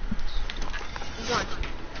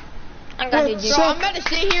 I got you, Bro, I'm about to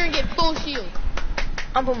sit here and get full shield.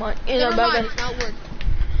 I'm put my Never mind, it's not working.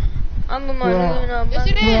 I'm put my Yes,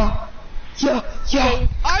 it is. Yeah.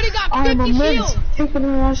 I already got I'm 50 shields. Taking a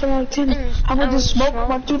rush out 10. I want to smoke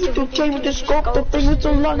my 252K with the scope. The thing is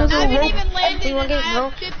so long as a I haven't rope. even landed and I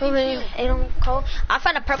have 50 shields. I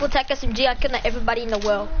found a purple tech SMG. I killed everybody in the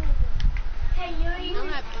world.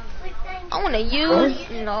 I want to use.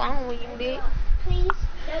 No, I don't want you, bitch.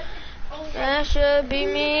 That should be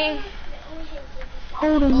me.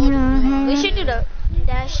 Holding your hand. We should do the.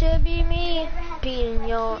 That should be me. beating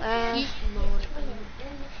your ass.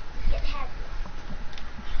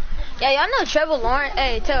 Yeah, y'all know Trevor Lawrence.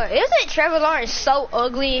 Hey, Taylor, isn't Trevor Lawrence so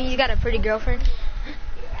ugly and he's got a pretty girlfriend?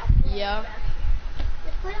 Yeah.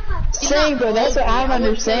 Same, bro. That's what I don't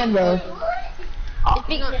understand, bro.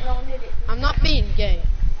 I'm not being gay.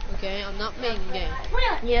 Okay, I'm not being gay.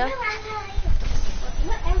 Yeah.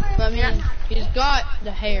 But I mean, he's got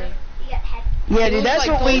the hair. Yeah, dude, that's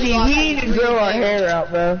like what we Goldilocks need. We need to grow our hair out,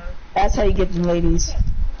 bro. That's how you get them ladies.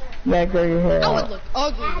 You gotta grow your hair I would out. look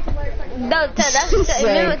ugly. No,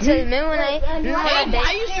 remember when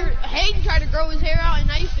Hayden tried to grow his hair out,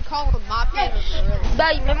 and I used to call him my favorite gorilla.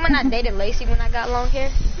 But you remember when I dated Lacey when I got long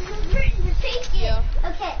hair? Yeah.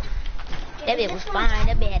 Okay. That bitch was fine.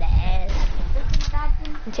 That bitch had an ass.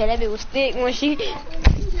 Until that bitch was thick when she. No.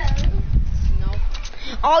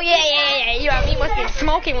 Oh yeah. You know what I mean? Must be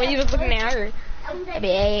smoking when you was looking at her. That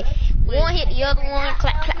bitch, one hit the other one,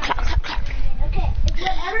 clap, clap, clap, clap, clap.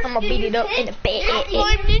 I'm gonna beat it up in the bed.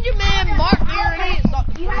 I'm Ninja Man, Mark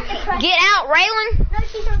here. Get out, Raylan. No,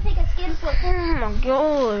 she's gonna take a skin flip. Oh my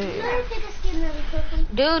god. She's gonna take a skin really quickly.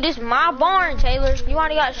 Dude, this is my barn, Taylor. You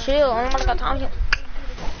already got shield. I don't got time.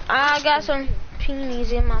 I got some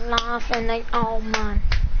peonies in my life and they all mine.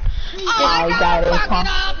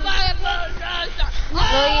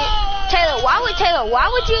 Taylor, why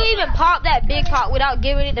would you even pop that big pot without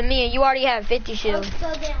giving it to me and you already have 50 shield?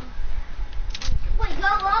 Go down. Wait, go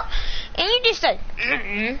up. And you just said,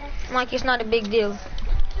 like it's not a big deal.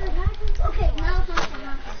 Okay, now it's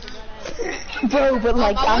not. Bro, but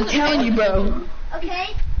like, I'm telling you, bro. Okay.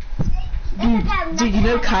 Dude, you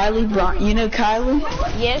know Kylie? You know Kylie?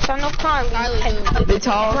 Yes, I know Kylie. The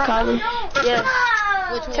tall Kylie? Yes.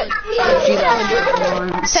 Which one? She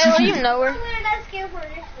like Taylor, you know her.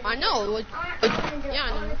 I know. Yeah, I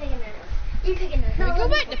know. You pick another. Can we go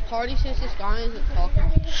back to party since this guy isn't talking?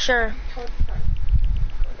 Sure.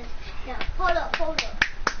 Hold up.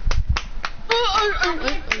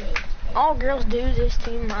 All girls do this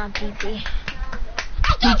to my PP.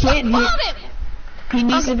 He can't hear. He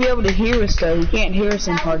needs to be able to hear us though. He can't hear us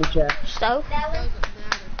in party chat. So? Doesn't matter.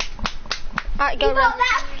 Alright, go You got Raylan.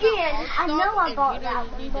 that skin. I know I bought that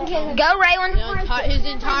one. Go Raylan. His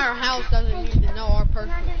entire house doesn't need to know our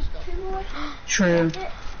personal stuff. True.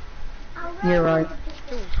 You're right.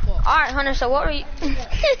 Alright, Hunter, so what were you...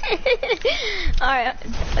 Alright,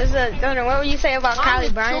 so, Hunter, what were you saying about I'm Kylie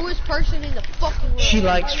the Bryant? truest person in the fucking world. She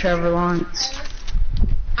likes Trevor Lawrence.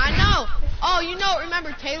 I know. Oh, you know,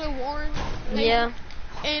 remember Taylor Warren? Yeah.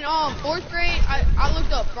 In 4th grade, I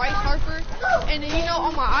looked up Bryce Harper, and then, you know,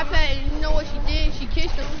 on my iPad, and you know what she did? She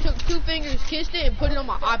kissed her, took 2 fingers, kissed it, and put it on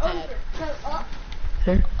my iPad.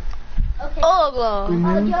 Okay. Oh,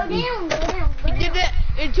 Mm-hmm. She did that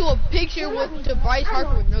into a picture to Bryce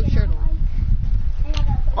Harper with no shirt on.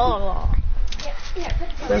 oh.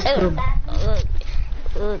 That's cool.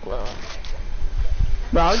 Ugh.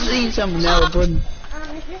 Bro, I'll just eat some vanilla pudding.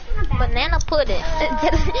 Banana pudding.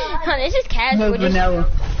 This is casual. No vanilla.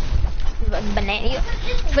 Banana.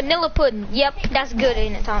 Vanilla pudding. Yep, that's good,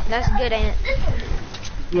 ain't it, Tom? That's good, ain't it?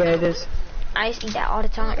 Yeah, it is. I used to eat that all the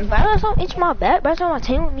time. But that's don't itch my back. That's not my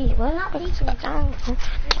team with me. What?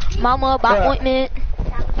 Mama, by ointment.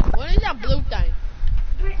 What is that blue thing?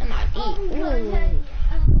 I might eat. Ooh.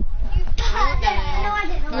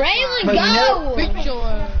 Raylan, But you know- go!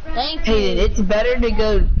 Picture. Thank you. Hey, it's better to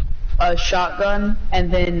go shotgun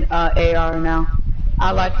and then AR now.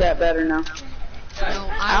 I like that better now. No,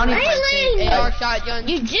 I don't Really? even AR shotgun,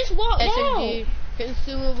 You just walked SMG, out.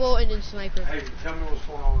 consumable, and then sniper. Hey, tell me what's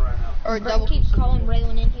going on right now. Or Bro, double keep calling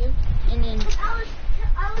consumable. Raylan in here. And then...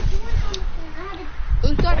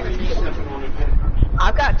 Who's got a grenade? Stepping on the pin.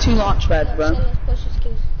 I've got 2 launch pads, So bro. let's push this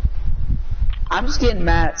case. I'm just getting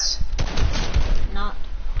mats. Not.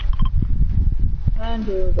 And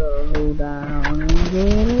do the hold down and get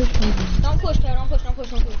it. Don't push, Taylor. Don't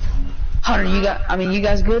push. Hunter, you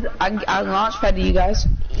guys good? I launch pad to you guys.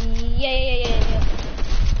 Yeah.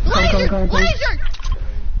 Laser! Come. Laser!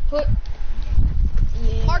 Put...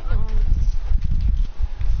 Yeah. Mark them.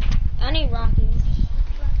 I need rockets.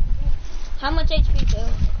 How much HP,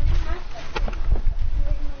 Taylor?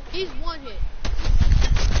 He's 1 hit.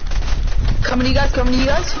 Coming to you guys. Taylor,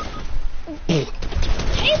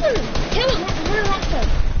 where are that?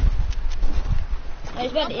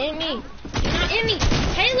 He's about to end me. You're not in me.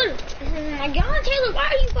 Taylor! Oh my god, Taylor, why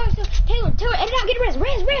are you guys so... Taylor, edit out, get a rest.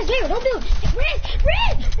 Rest, Taylor, don't do it. Rest!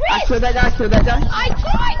 I killed that guy. I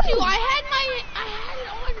tried to! I had it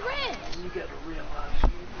on red. You gotta realize.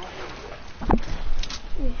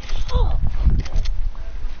 Oh.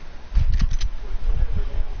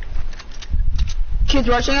 Kids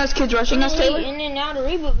rushing us, Taylor. And then now the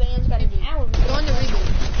reboot van's got an hour. Go on the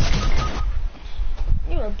reboot.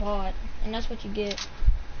 You're a bot, and that's what you get.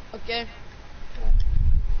 Okay.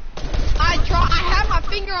 I had my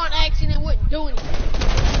finger on X and it wouldn't do anything.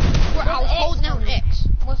 Where I was holding down X.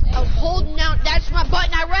 What's X? I was holding down, that's my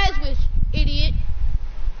button I res with, idiot.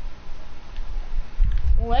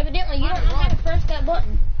 Well, evidently you don't know how to press that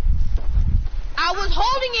button. I was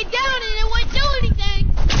holding it down and it wouldn't do anything.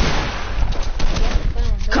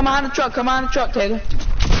 Come on the truck, Taylor.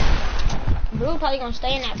 Bro probably gonna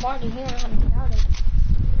stay in that party. He don't know how to get out of it.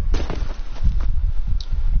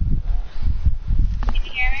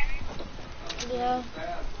 Yeah.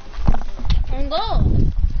 And go.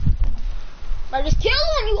 I just kill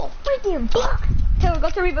him, you a freaking buck. Taylor, go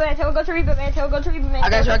to reboot man. Taylor, go to reboot man. Taylor, go to reboot man. I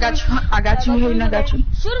got you, Hayden, I got you.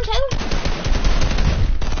 Shoot him, Taylor.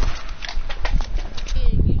 Yeah,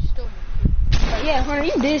 you still. Yeah, Hunter,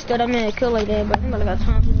 you did start that man to kill like that, but I'm got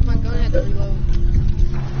time for My gun had to reload.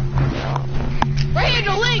 Right here,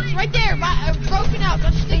 the links, right there, broken out.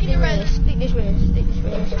 Just stick in your res. Stick this res.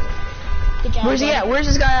 Good job. Where's he at? Where's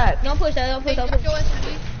this guy at? Don't push that, don't push that. Show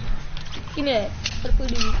SMG. Give me that. Put the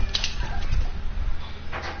food in me.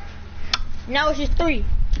 Now it's just 3.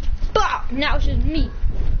 Bop! Now it's just me.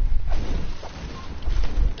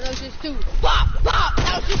 That was just 2. Pop!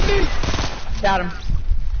 That was just me. Got him.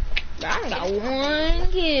 I got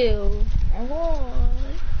 1 kill.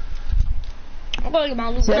 I'm gonna get my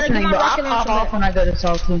loot. That's Hunter, give my I'll rocket pop launcher off back. when I go to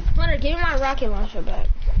Salty. Hunter, give me my rocket launcher back.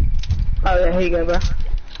 Oh yeah, here you go, bro.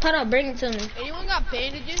 Hold on, bring it to me. Anyone got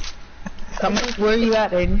bandages? Come, where you at,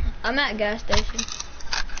 Hayden? I'm at gas station.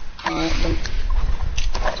 Alright,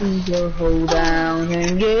 hold down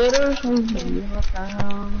and get us. There's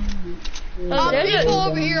People a-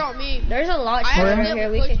 over here on me. There's a lot I right accidentally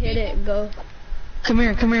here. We can pushed hit it and go. Come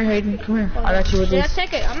here, Hayden. Come here. I got you with Should I this.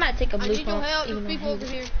 take it? I might take a I blue need your pump. help. even There's though I people hate over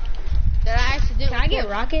it. here that I accidentally Can I get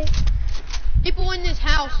pushed. rocket? People in this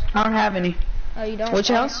house. I don't have any. Oh, you don't? Which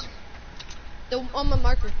house? On my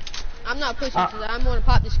marker. I'm not pushing because I'm going to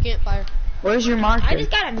pop this campfire. Where's your marker? I just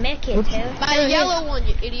got a mech kit, Taylor. By the yellow one,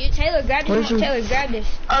 you idiot. Taylor, grab Where's this. your- Taylor, grab this.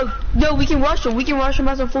 Oh, no, we can rush them. We can rush them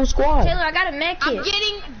as a full squad. Taylor, I got a mech I'm kit.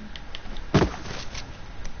 getting.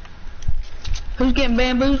 Who's getting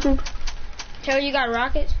bamboozled? Taylor, you got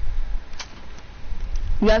rockets?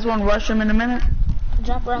 You guys want to rush them in a minute?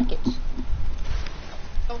 Drop rockets.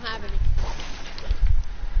 Don't have any.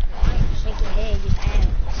 Shake your head, just ask.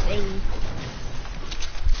 Say.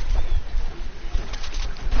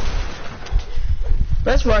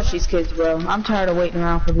 Let's rush these kids, bro. I'm tired of waiting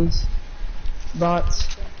around for these bots.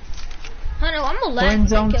 Hunter, I'm gonna laugh Friend if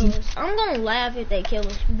zone they kill team. us. I'm gonna laugh if they kill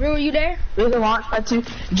us. Brew, are you there? There's a launch pad too.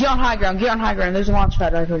 Get on high ground. There's a launch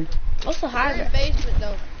pad right here. What's the high They're in ground? basement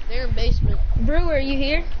though. They're in basement. Brew, are you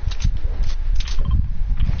here?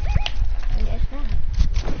 I guess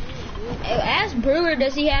not. Hey, ask Brewer,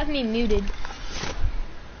 does he have me muted?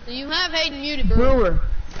 So you have Hayden muted, bro.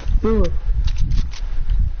 Brewer.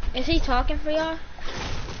 Is he talking for y'all?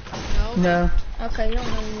 No. No. Okay, you don't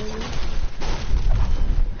know me muted.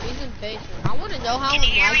 He's in basement. I want to know how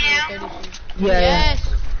many lives are 32. Yeah.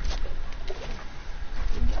 Yes.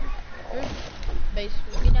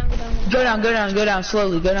 Basement. Get down, get down. Get down. Go down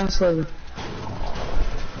slowly.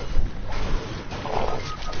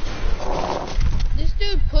 This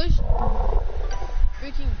dude pushed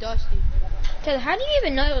freaking Dusty. Taylor, how do you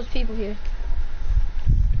even know those people here?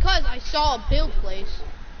 Because I saw a build place.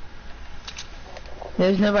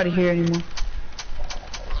 There's nobody here anymore.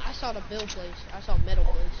 I saw the build place. I saw metal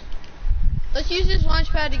place. Let's use this launch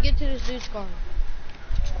pad to get to this dude's car.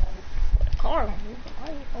 Car.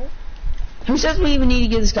 Who says we even need to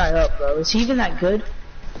get this guy up, bro? Is he even that good?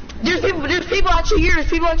 There's people actually here.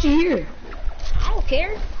 I don't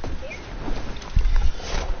care.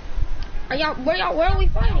 Where are we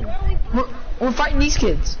fighting? We're fighting these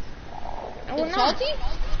kids. No, we're It's not. salty?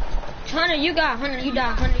 Hunter, you die. Hunter, you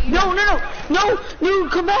die. No,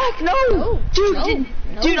 come back, no.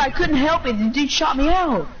 Dude, I couldn't help it. The dude shot me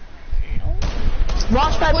out.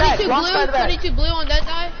 Launch pad back, 22 launch blue, pad back. 22 blue on that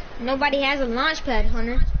guy. Nobody has a launch pad,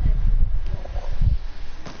 Hunter.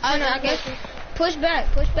 Hunter, I guess. Push back.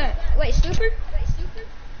 Wait, super?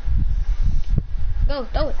 Go,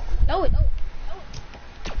 throw it. Throw it.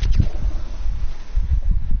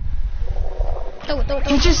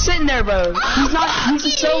 He's just sitting there, bro. He's a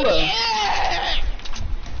solo.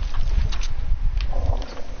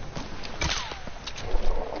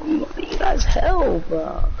 You guys help,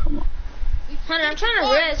 bro. Come on. Hunter, I'm trying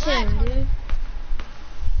to res him, dude.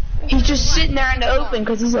 He's just sitting there in the open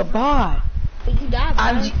because he's a bot. But you died, bro.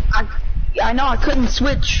 I know I couldn't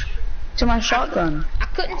switch to my shotgun. I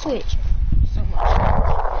couldn't switch. So much.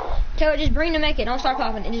 Taylor, just bring the mech. Don't start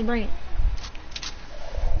popping it. Just bring it.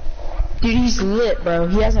 Dude, he's lit, bro.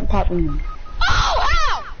 He hasn't popped in. Oh,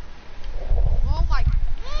 ow! Oh my.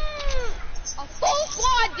 A full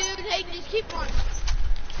squad, dude. Hayden, just keep running.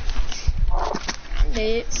 I'm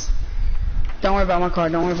dead. Don't worry about my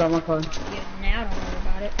card. Don't worry about my card. Yeah, now don't worry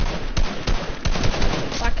about it.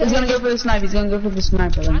 Why He's couldn't, gonna go for the snipe. He's gonna go for the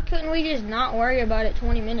sniper. why Then. couldn't we just not worry about it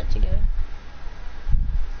 20 minutes ago?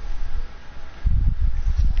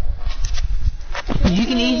 You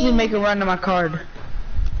can easily make a run to my card.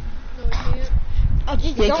 No, you can't. Oh,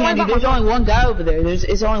 just Yeah, you don't worry can, dude. about There's my only one guy over there.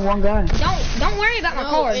 It's only one guy. Don't worry about my No,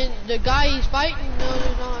 card. and the guy he's fighting, no,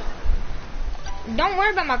 there's not. Don't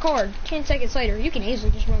worry about my card. 10 seconds later, you can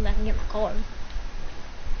easily just run back and get my card.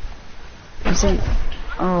 I'm saying,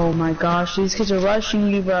 oh my gosh, these kids are rushing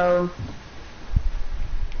you, bro.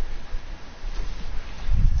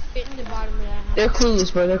 Get in the bottom of that house. They're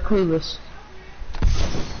clueless, bro. They're clueless.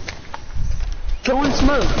 Go in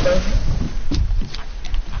smoke, bro.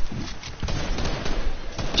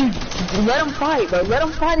 Dude, let them fight, bro. Let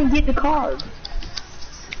them fight and get the card.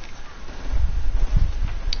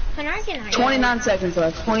 Hunter, I cannot 29 seconds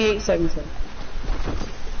left. 28 seconds left.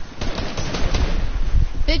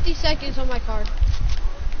 50 seconds on my card.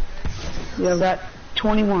 Yeah, got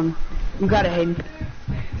 21. You got it, Hayden.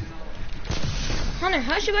 Hunter,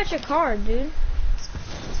 hush about your card, dude.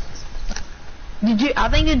 Did you? I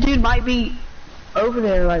think the dude might be over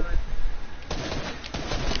there, like.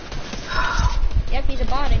 Yep, he's a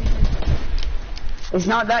bot in here. It's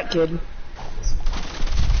not that kid.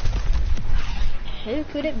 Who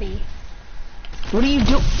could it be? What are you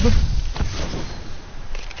doing?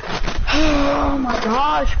 Oh my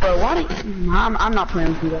gosh, bro! Why did I'm not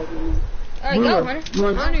playing with you guys. Alright, go, Hunter. You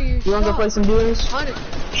want Hunter, you to go play some duos? Hunter,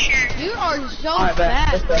 you are so Alright, bet.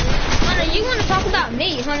 Let's fast. go. Hunter, you want to talk about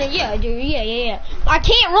me? Hunter, yeah, dude, yeah. I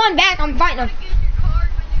can't run back. I'm fighting a